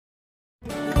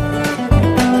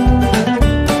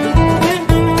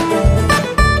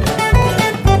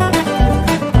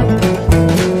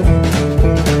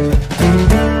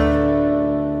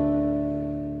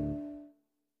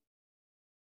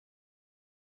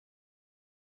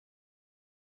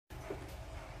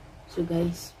So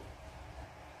guys,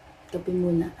 kape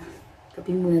muna.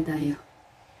 Kape muna tayo.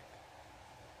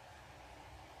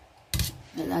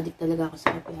 Naladik talaga ako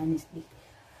sa kape, honestly.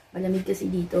 Malamig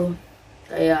kasi dito,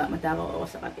 kaya matakaw ako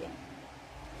sa kape.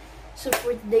 So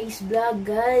for today's vlog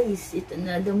guys, ito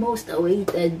na the most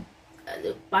awaited.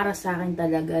 Para sa akin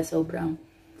talaga, sobrang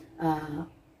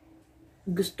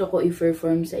gusto ko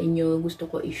i-perform sa inyo,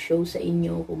 gusto ko i-show sa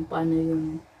inyo kung paano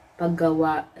yung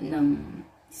paggawa ng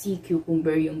sea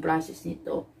cucumber, yung process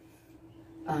nito,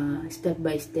 step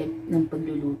by step ng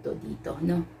pagluluto dito,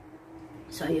 no?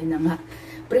 So ayun na nga,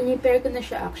 prepare ko na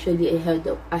siya actually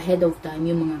ahead of time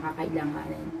yung mga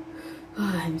kakailanganin.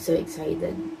 I'm so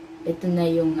excited. Ito na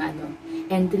yung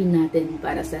entry natin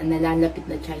para sa nalalapit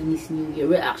na Chinese New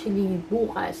Year. Well, actually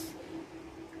bukas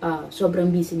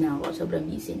sobrang busy na ako,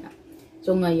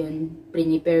 So ngayon,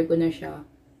 prepare ko na siya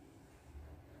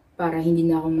para hindi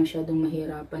na ako masyadong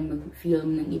mahirapan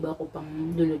mag-film ng iba ko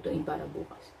pang lulutuin para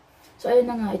bukas. So ayun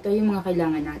na nga, ito yung mga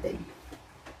kailangan natin.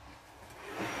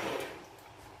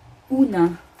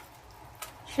 Una,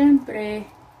 syempre,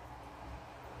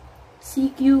 sea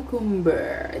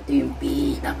cucumber. Ito yung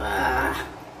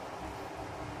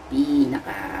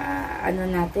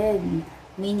natin,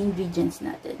 main ingredients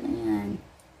natin. Ayan.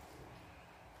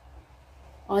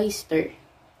 Oyster.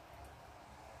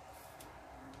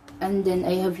 And then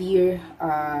I have here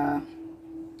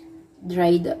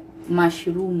dried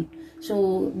mushroom.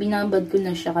 So binabad ko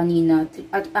na siya kanina.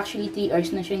 At actually 3 hours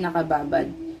na siya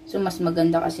nakababad. So mas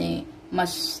maganda kasi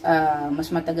mas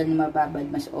matagal na mababad,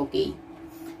 mas okay.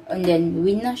 And then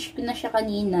winash ko na siya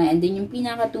kanina, and then yung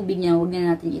pinakatubig niya, huwag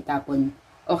na natin itapon.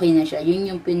 Okay na siya. Yun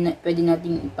yung pwede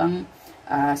natin ipang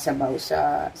sabaw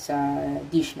sa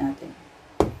dish natin.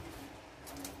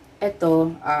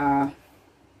 Ito,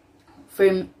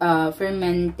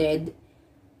 fermented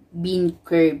bean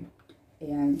curd.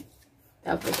 Ayan.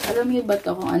 Tapos, alam niyo ba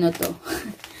to kung ano to?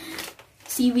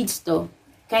 Seaweeds to.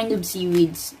 Kind of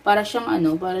seaweeds. Para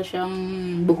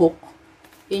siyang buhok.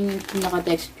 Yun yung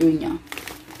pinaka-texture niya.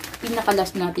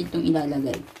 Pinaka-last natin itong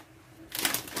ilalagay.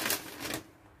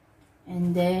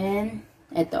 And then,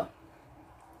 ito.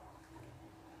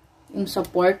 Yung sa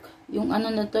pork. Yung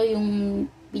na to, yung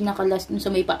pinaka-last yung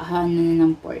sa may paahanan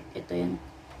ng pork. Ito yan.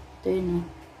 Ito yun.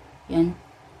 Yan.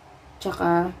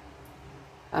 Tsaka,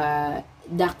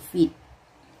 duck feet.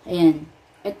 Ayan.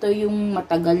 Ito yung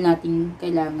matagal nating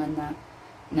kailangan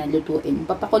na lutuin.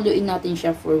 Papakuluin natin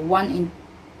siya for 1.5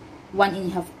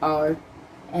 hour.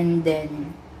 And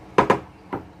then,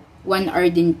 1 hour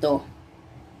din to.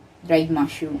 Dried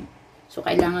mushroom. So,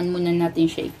 kailangan muna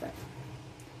natin siya ikat.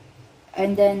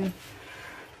 And then,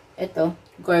 ito,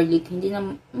 garlic. Hindi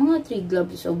na, mga 3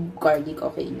 cloves of garlic,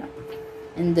 okay na.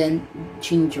 And then,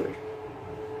 ginger.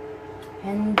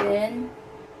 And then,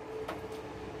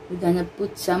 we're gonna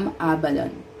put some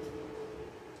abalone.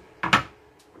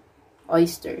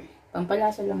 Oyster.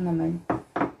 Pampalasa lang naman.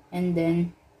 And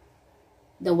then,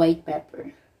 the white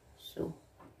pepper. So,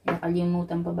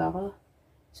 nakalimutan pa ba ako?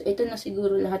 So, ito na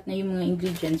siguro lahat na yung mga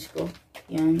ingredients ko.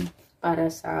 Yan. Para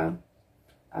sa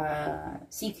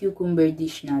sea cucumber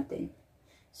dish natin.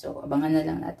 So, abangan na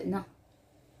lang natin, no?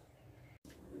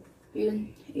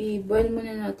 Yun. I-boil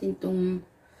muna natin itong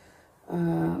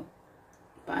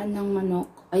paan ng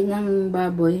manok. Ay, ng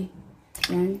baboy.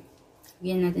 Yan.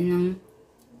 Lagyan natin ng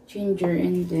ginger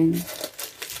and then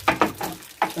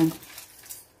ito.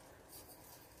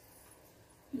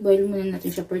 Boil muna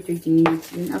natin siya for 30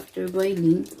 minutes. Then, after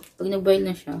boiling, pag nag-boil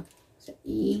na siya,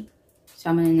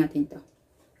 isama na natin ito.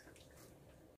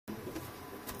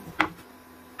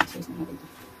 Size na natin ito.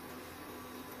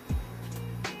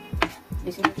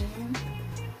 Size natin yung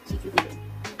sea cucumber.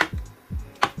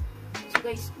 So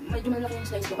guys, medyo malaki yung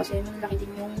slice ko kasi malaki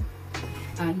din yung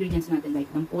ingredients natin, like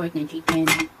ng pork, ng chicken,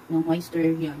 ng oyster,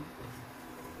 yan.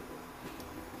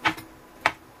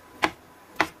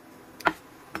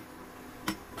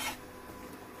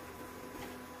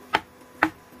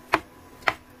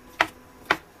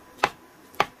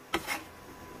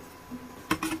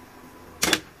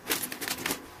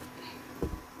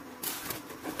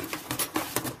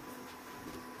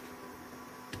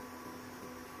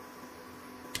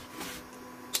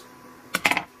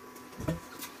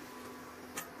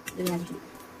 Ayan.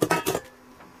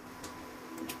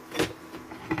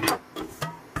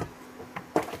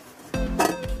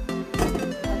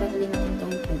 Tatanggalin natin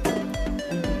itong pwede.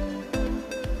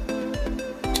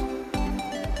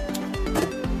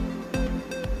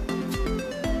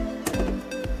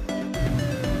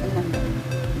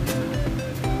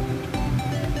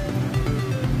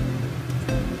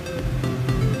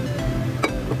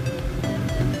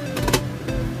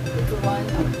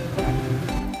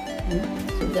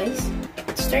 guys.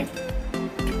 Let's start.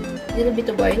 A little bit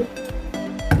of oil.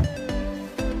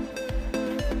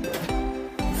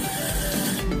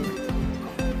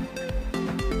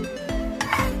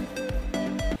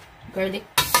 Garlic.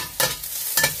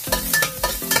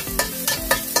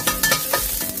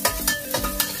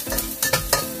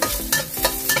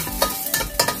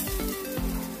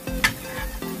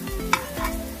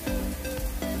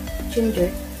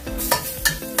 Ginger.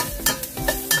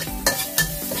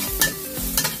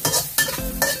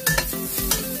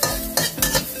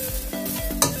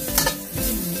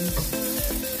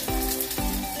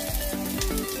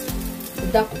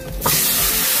 Duck.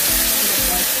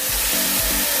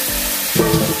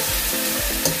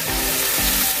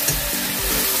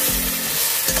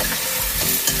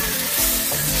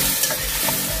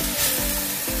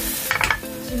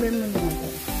 Simmer mo na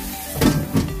ito.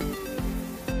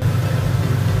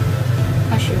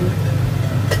 Mushroom.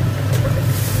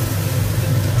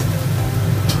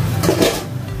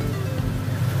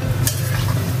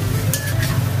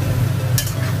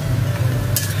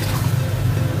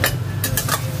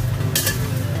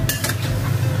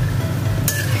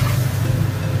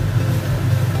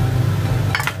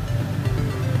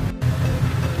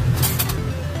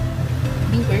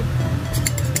 Beaver.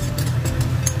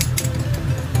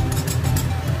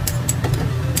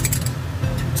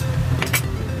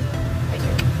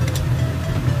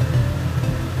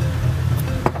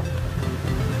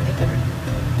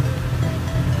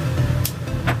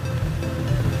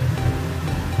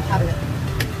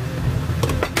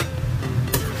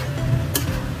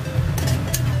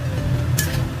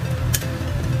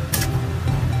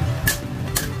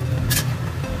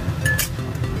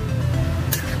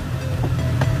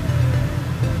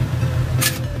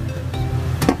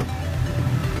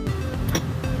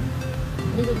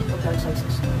 Little bit of dark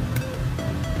sauces.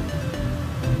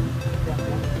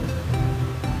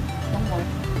 No more.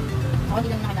 So, hindi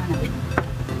lang na kailangan natin.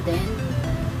 Then,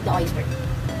 the oyster.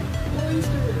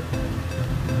 Oyster!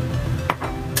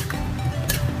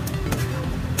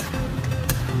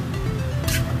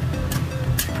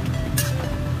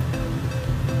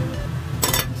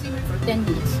 Simmer for 10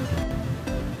 minutes.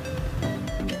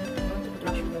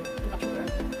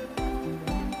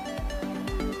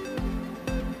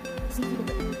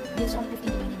 This is only 15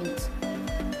 to 20 minutes.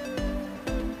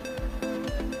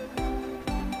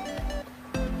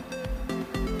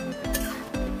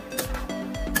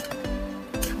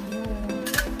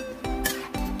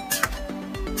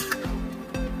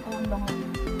 Oh, ang bango.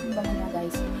 Ang bango na,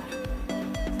 guys.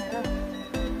 Sarap.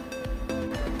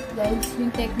 Guys,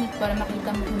 yung technique para makita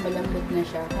mo kung malambot na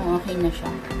siya, kung okay na siya.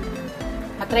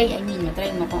 Matry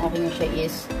mo kung okay na siya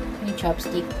is yung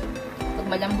chopstick. Pag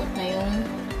malambot na yung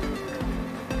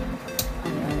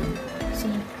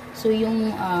so, yung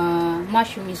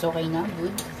mushroom is okay na.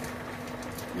 Good.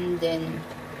 And then,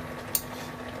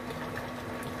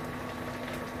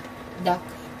 duck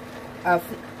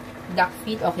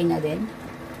feet, okay na din.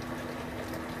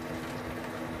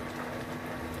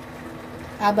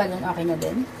 Abalone, okay na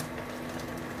din.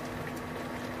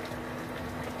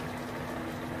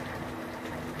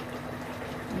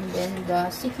 And then,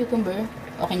 the sea cucumber,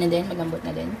 okay na din. Malambot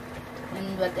na din.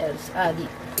 And what else?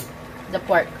 The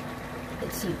pork.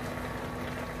 Let's see.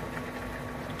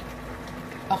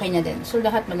 Okay na din. So,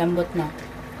 lahat malambot na.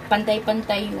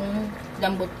 Pantay-pantay yung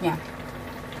lambot niya.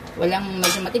 Walang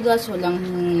medyo matigas, walang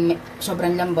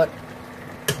sobrang lambot.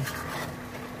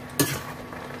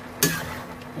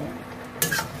 Ayan.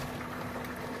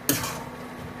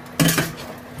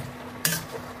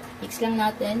 Mix lang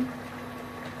natin.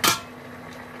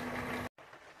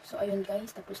 So, ayun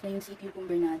guys. Tapos na yung sea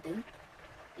cucumber natin.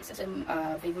 Isa sa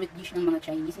favorite dish ng mga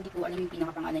Chinese. Hindi ko alam yung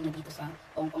pinakapangalan niya dito sa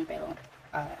Hong Kong, pero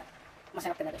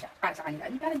masarap talaga siya para sa kanila.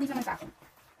 Para din naman sa akin.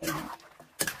 Ayan.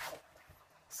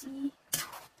 See?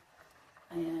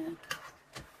 Ayan.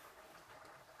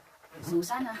 So,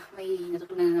 sana may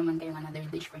natutunan na naman kayong another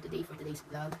dish for today, for today's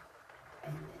vlog.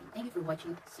 And then, thank you for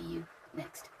watching. See you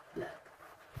next vlog.